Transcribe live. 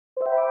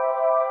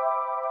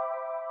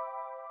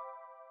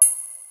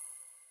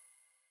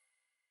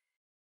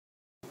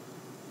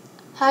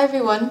Hi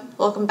everyone,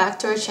 welcome back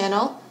to our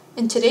channel.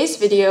 In today's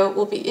video,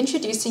 we'll be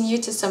introducing you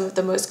to some of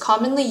the most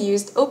commonly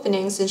used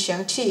openings in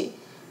Xiangqi.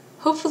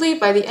 Hopefully,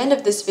 by the end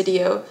of this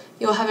video,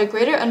 you'll have a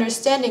greater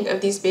understanding of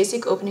these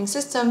basic opening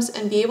systems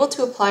and be able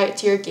to apply it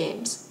to your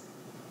games.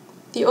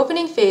 The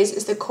opening phase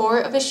is the core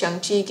of a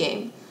Xiangqi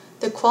game.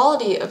 The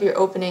quality of your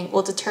opening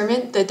will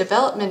determine the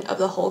development of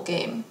the whole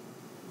game.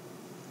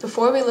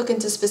 Before we look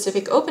into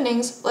specific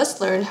openings, let's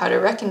learn how to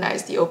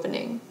recognize the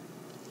opening.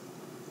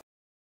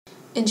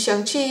 In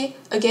Xiangqi,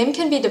 a game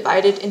can be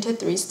divided into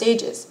 3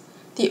 stages: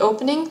 the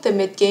opening, the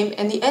mid-game,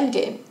 and the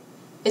endgame.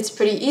 It's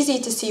pretty easy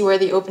to see where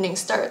the opening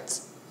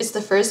starts. It's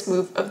the first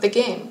move of the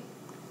game.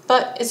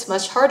 But it's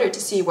much harder to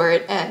see where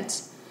it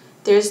ends.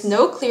 There is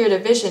no clear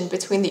division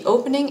between the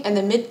opening and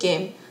the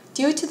mid-game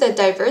due to the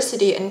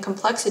diversity and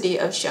complexity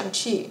of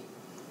Xiangqi.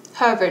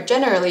 However,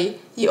 generally,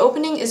 the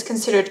opening is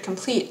considered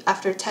complete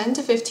after 10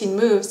 to 15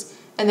 moves,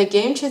 and the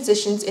game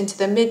transitions into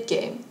the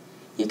mid-game.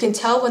 You can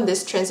tell when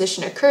this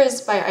transition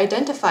occurs by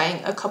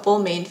identifying a couple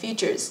main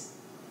features.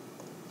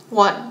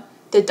 1.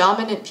 The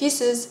dominant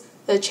pieces,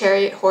 the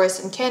chariot, horse,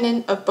 and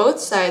cannon of both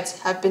sides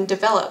have been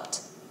developed.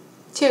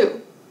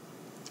 2.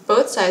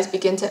 Both sides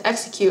begin to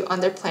execute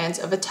on their plans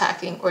of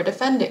attacking or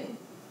defending.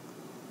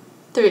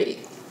 3.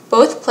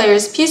 Both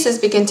players' pieces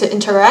begin to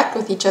interact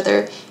with each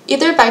other,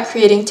 either by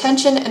creating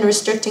tension and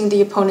restricting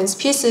the opponent's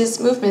pieces'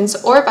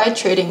 movements or by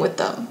trading with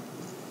them.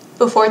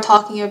 Before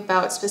talking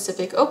about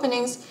specific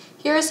openings,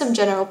 here are some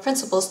general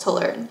principles to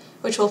learn,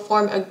 which will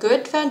form a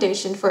good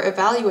foundation for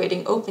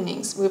evaluating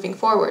openings moving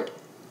forward.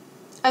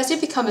 As you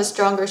become a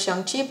stronger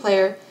Xiangqi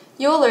player,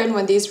 you will learn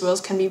when these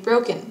rules can be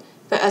broken,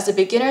 but as a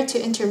beginner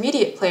to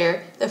intermediate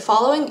player, the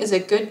following is a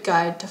good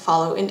guide to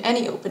follow in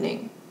any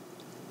opening.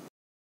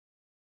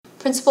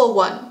 Principle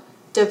 1.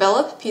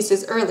 Develop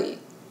pieces early.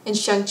 In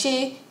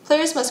Xiangqi,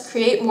 players must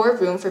create more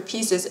room for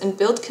pieces and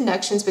build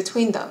connections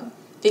between them.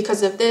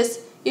 Because of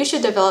this, you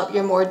should develop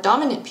your more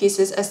dominant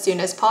pieces as soon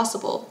as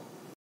possible.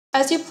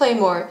 As you play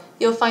more,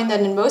 you'll find that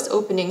in most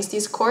openings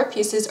these core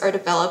pieces are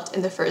developed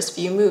in the first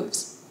few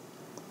moves.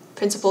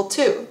 Principle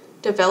 2.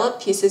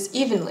 Develop pieces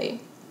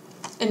evenly.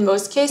 In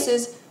most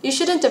cases, you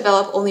shouldn't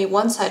develop only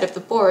one side of the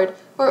board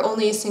or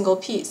only a single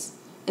piece.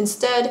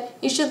 Instead,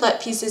 you should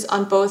let pieces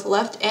on both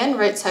left and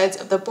right sides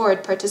of the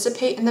board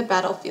participate in the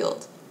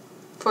battlefield.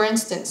 For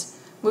instance,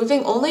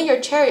 moving only your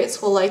chariots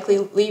will likely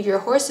leave your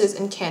horses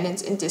and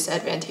cannons in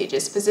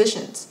disadvantageous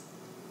positions.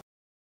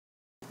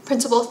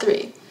 Principle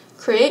 3.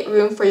 Create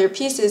room for your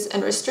pieces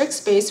and restrict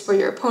space for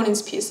your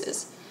opponent's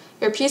pieces.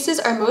 Your pieces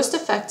are most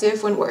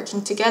effective when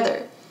working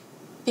together.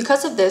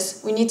 Because of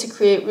this, we need to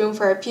create room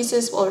for our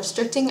pieces while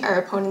restricting our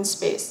opponent's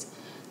space.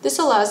 This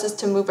allows us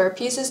to move our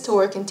pieces to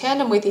work in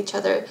tandem with each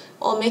other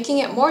while making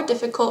it more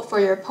difficult for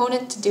your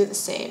opponent to do the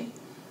same.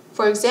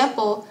 For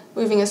example,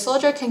 moving a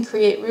soldier can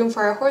create room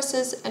for our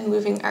horses, and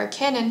moving our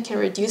cannon can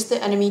reduce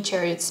the enemy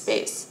chariot's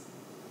space.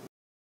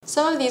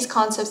 Some of these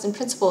concepts and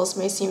principles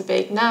may seem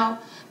vague now,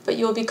 but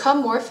you will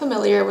become more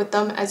familiar with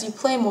them as you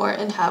play more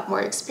and have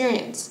more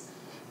experience.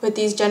 With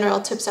these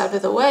general tips out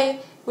of the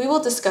way, we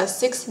will discuss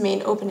 6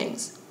 main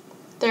openings.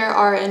 There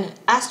are an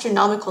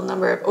astronomical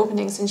number of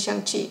openings in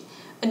Xiangqi,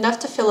 enough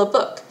to fill a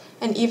book,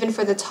 and even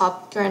for the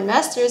top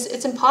grandmasters,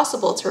 it's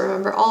impossible to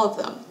remember all of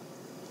them.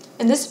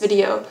 In this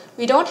video,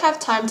 we don't have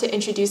time to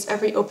introduce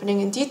every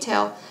opening in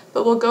detail,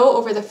 but we'll go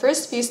over the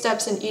first few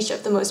steps in each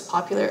of the most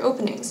popular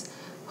openings.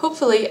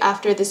 Hopefully,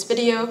 after this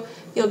video,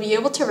 you'll be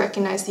able to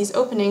recognize these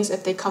openings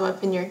if they come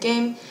up in your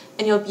game,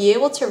 and you'll be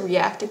able to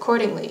react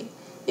accordingly.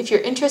 If you're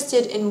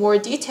interested in more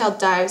detailed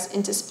dives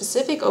into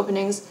specific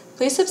openings,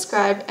 please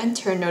subscribe and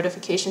turn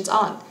notifications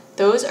on.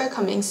 Those are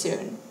coming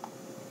soon.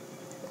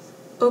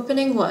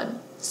 Opening 1.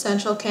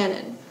 Central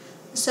Cannon.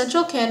 The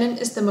central cannon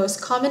is the most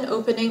common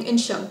opening in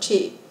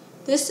Xiangqi.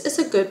 This is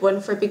a good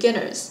one for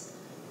beginners.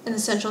 In the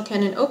central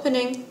cannon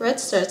opening, red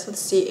starts with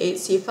c8,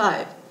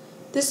 c5.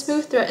 This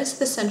move threatens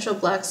the central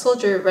black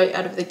soldier right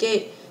out of the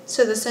gate,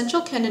 so the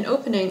central cannon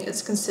opening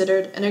is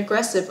considered an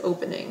aggressive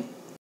opening.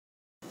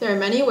 There are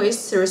many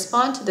ways to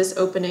respond to this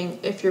opening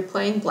if you're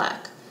playing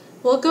black.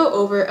 We'll go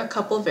over a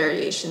couple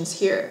variations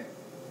here.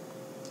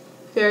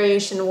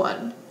 Variation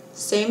 1.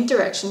 Same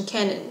direction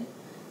cannon.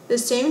 The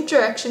same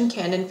direction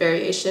cannon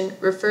variation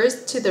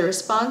refers to the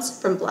response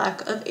from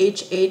black of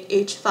h8,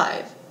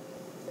 h5.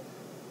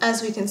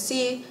 As we can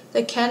see,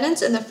 the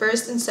cannons in the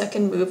first and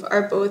second move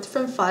are both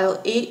from file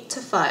 8 to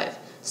 5,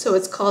 so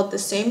it's called the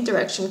same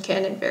direction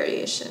cannon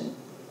variation.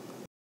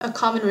 A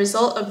common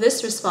result of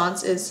this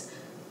response is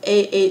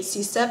a8,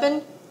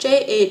 c7,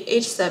 j8,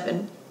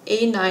 h7,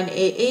 a9,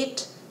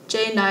 a8,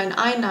 j9,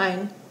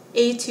 i9,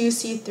 a2,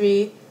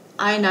 c3,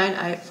 i9,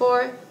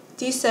 i4,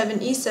 d7,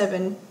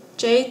 e7,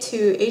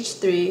 j2,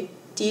 h3,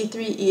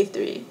 d3,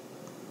 e3.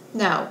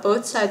 Now,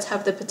 both sides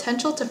have the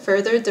potential to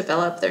further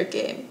develop their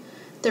game.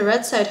 The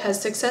red side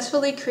has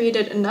successfully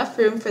created enough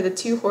room for the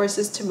 2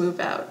 horses to move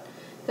out.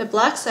 The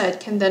black side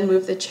can then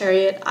move the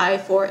chariot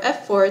I4,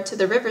 F4 to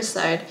the river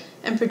side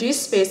and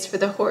produce space for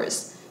the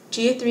horse,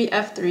 G3,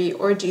 F3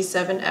 or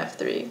G7,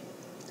 F3.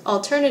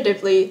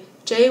 Alternatively,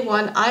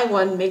 J1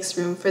 I1 makes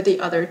room for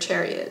the other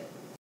chariot.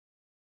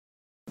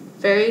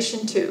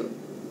 Variation 2.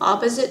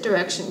 Opposite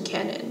direction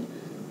cannon.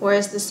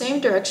 Whereas the same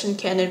direction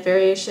cannon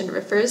variation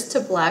refers to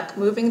black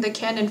moving the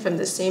cannon from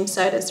the same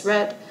side as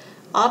red,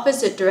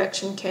 opposite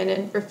direction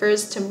cannon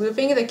refers to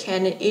moving the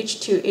cannon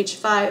h2,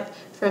 h5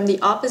 from the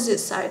opposite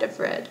side of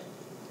red.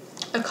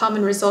 A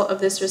common result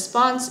of this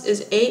response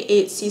is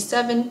a8,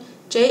 c7,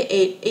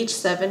 j8,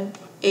 h7,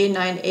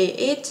 a9,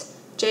 a8,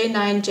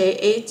 j9,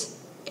 j8,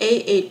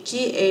 a8,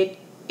 g8,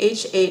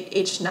 h8,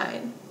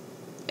 h9.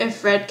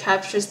 If red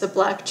captures the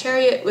black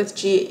chariot with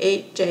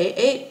g8,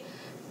 j8,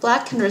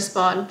 black can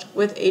respond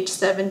with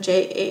h7,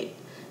 j8,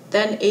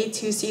 then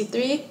a2,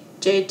 c3,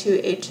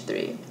 j2,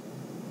 h3.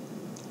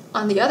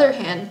 On the other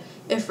hand,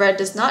 if red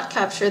does not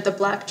capture the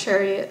black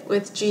chariot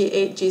with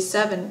g8,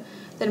 g7,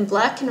 then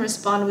black can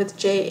respond with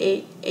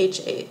j8,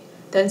 h8,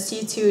 then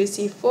c2,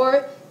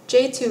 c4,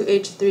 j2,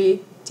 h3,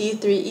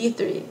 d3,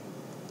 e3.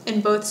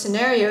 In both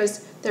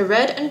scenarios, the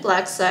red and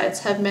black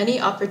sides have many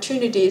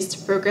opportunities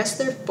to progress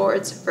their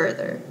boards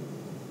further.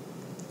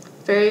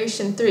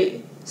 Variation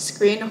 3.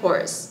 Screen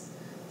horse.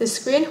 The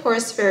screen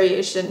horse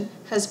variation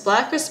has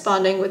black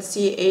responding with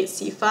c8,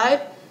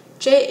 c5,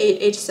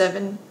 j8,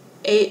 h7,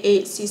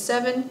 a8,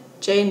 c7,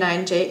 j9,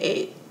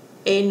 j8,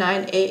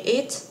 a9,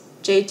 a8,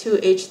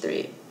 j2,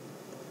 h3.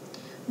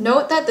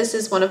 Note that this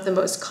is one of the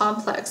most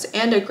complex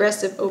and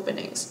aggressive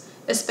openings,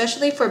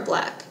 especially for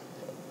black.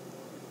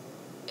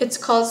 It's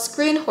called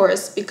screen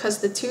horse because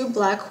the two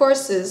black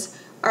horses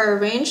are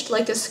arranged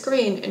like a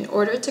screen in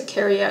order to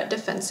carry out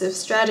defensive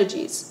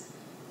strategies.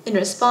 In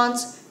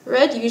response,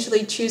 red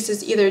usually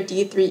chooses either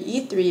d3,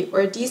 e3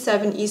 or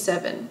d7,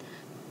 e7.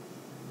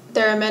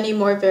 There are many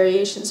more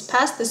variations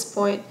past this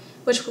point,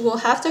 which we will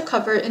have to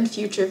cover in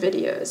future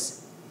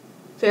videos.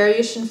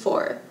 Variation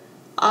 4.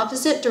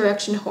 Opposite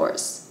direction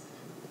horse.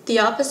 The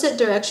opposite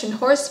direction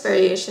horse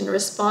variation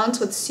responds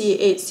with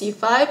c8,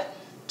 c5,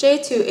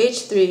 j2,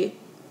 h3,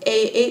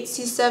 a8,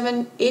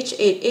 c7,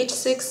 h8,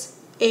 h6,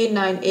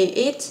 a9,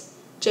 a8,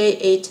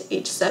 j8,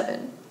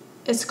 h7.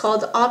 It's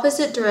called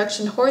opposite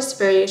direction horse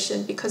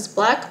variation because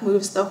black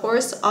moves the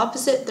horse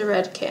opposite the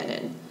red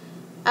cannon.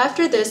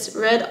 After this,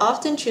 red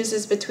often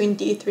chooses between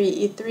d3,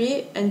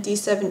 e3 and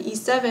d7,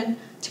 e7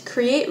 to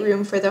create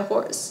room for the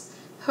horse.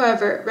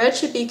 However, red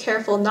should be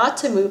careful not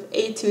to move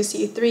a2,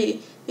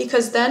 c3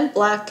 because then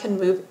black can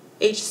move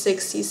h6,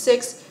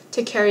 c6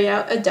 to carry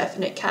out a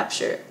definite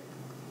capture.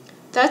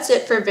 That's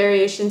it for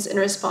variations in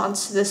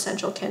response to the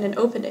central cannon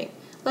opening.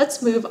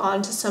 Let's move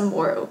on to some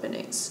more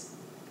openings.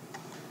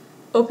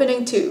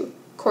 Opening 2.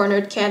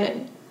 Cornered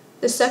cannon.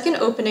 The second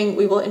opening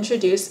we will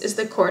introduce is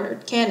the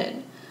cornered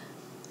cannon.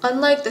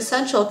 Unlike the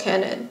central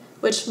cannon,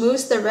 which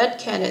moves the red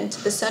cannon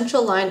to the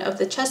central line of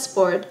the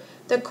chessboard,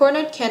 the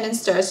cornered cannon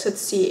starts with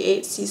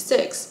c8,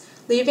 c6,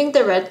 leaving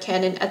the red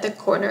cannon at the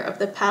corner of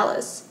the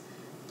palace.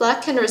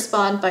 Black can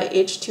respond by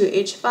h2,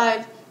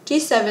 h5,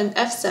 g7,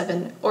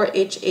 f7, or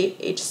h8,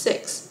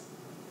 h6.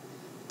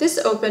 This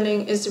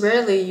opening is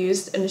rarely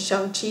used in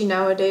Xiangqi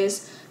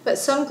nowadays, but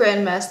some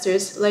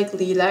grandmasters like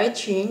Li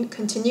Lai-chun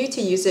continue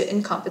to use it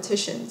in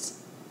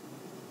competitions.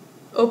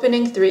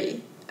 Opening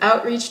 3.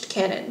 Outreached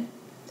cannon.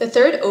 The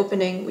third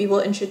opening we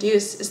will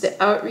introduce is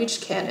the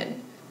outreached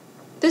cannon.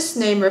 This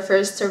name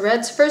refers to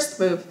red's first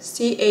move,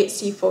 c8,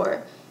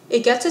 c4.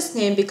 It gets its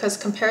name because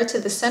compared to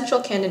the central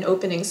cannon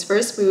opening's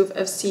first move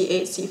of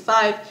c8,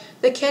 c5,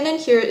 the cannon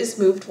here is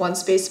moved one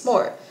space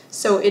more,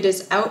 so it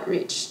is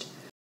outreached.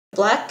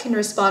 Black can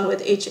respond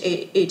with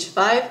h8,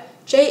 h5,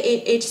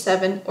 j8,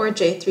 h7, or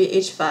j3,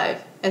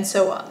 h5, and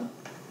so on.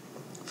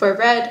 For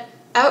red,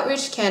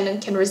 outreached cannon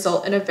can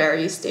result in a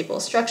very stable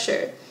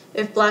structure.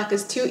 If black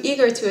is too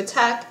eager to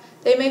attack,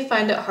 they may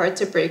find it hard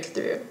to break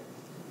through.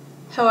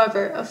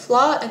 However, a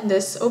flaw in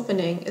this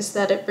opening is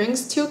that it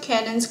brings two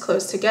cannons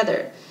close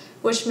together,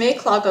 which may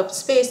clog up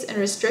space and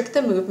restrict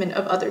the movement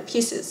of other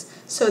pieces,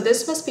 so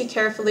this must be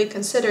carefully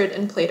considered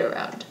and played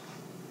around.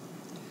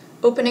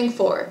 Opening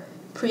 4.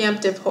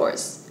 Preemptive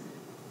Horse.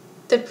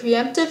 The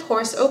preemptive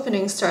horse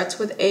opening starts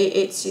with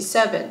a8,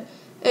 c7.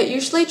 It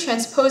usually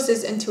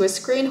transposes into a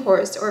screen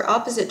horse or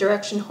opposite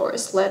direction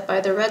horse led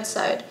by the red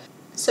side,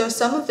 so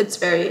some of its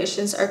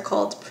variations are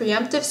called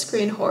preemptive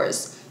screen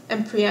horse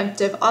and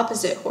preemptive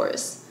opposite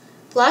horse.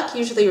 Black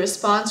usually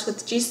responds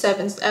with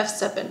g7's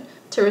f7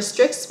 to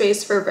restrict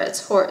space for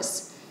red's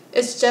horse.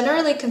 It's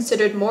generally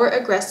considered more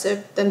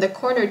aggressive than the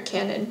cornered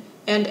cannon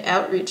and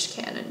outreached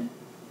cannon.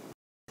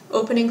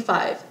 Opening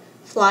 5.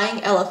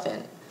 Flying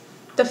Elephant.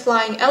 The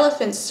flying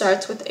elephant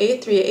starts with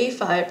a3,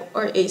 a5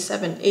 or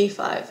a7,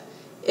 a5.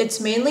 It's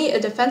mainly a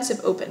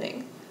defensive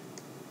opening.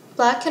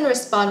 Black can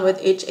respond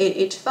with h8,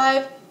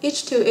 h5,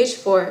 h2,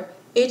 h4,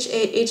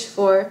 h8,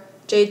 h4,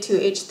 j2,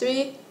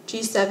 h3,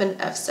 g7,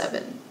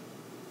 f7.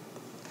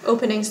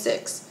 Opening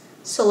 6.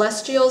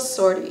 Celestial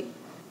Sortie.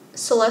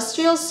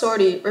 Celestial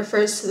Sortie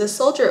refers to the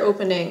soldier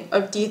opening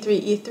of d3,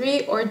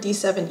 e3 or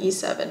d7,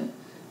 e7.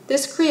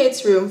 This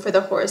creates room for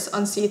the horse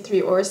on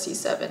c3 or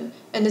c7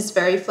 and is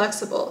very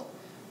flexible.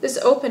 This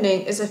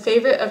opening is a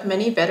favorite of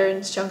many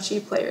veteran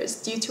Xiangqi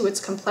players due to its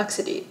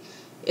complexity.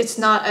 It's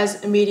not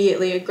as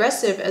immediately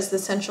aggressive as the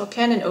central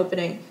cannon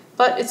opening,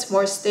 but it's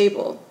more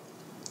stable.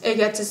 It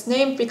gets its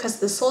name because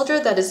the soldier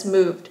that is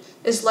moved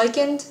is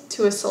likened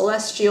to a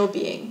celestial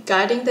being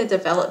guiding the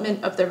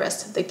development of the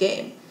rest of the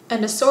game,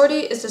 and a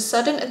sortie is a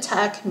sudden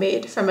attack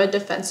made from a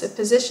defensive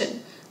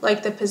position,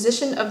 like the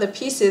position of the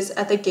pieces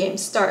at the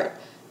game's start,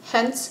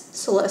 hence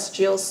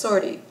celestial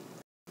sortie.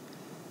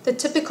 The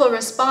typical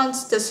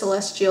response to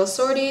celestial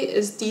sortie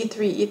is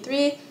d3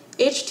 e3,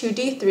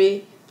 h2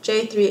 d3,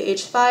 j3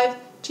 h5,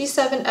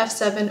 g7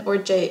 f7, or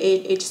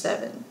j8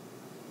 h7.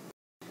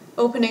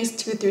 Openings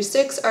 2 through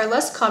 6 are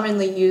less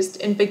commonly used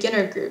in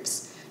beginner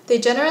groups. They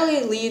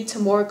generally lead to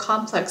more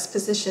complex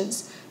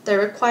positions that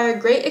require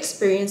great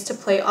experience to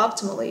play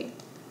optimally.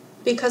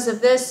 Because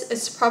of this,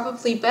 it's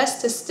probably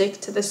best to stick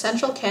to the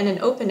central cannon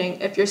opening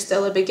if you're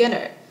still a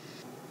beginner.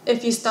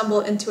 If you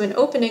stumble into an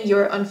opening you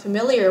are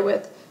unfamiliar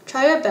with,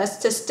 try your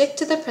best to stick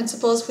to the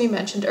principles we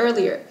mentioned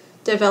earlier,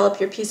 develop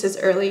your pieces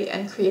early,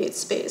 and create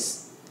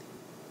space.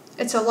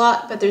 It's a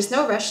lot, but there's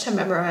no rush to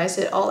memorize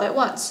it all at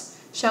once.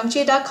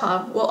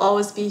 Xiangqi.com will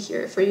always be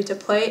here for you to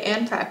play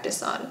and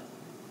practice on.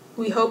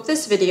 We hope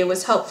this video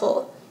was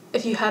helpful.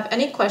 If you have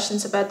any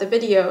questions about the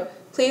video,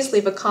 please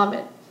leave a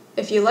comment.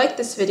 If you like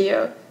this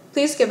video,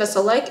 please give us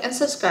a like and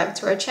subscribe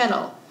to our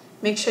channel.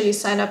 Make sure you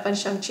sign up on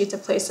Xiangqi to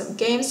play some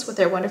games with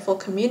our wonderful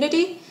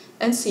community,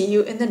 and see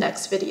you in the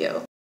next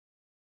video.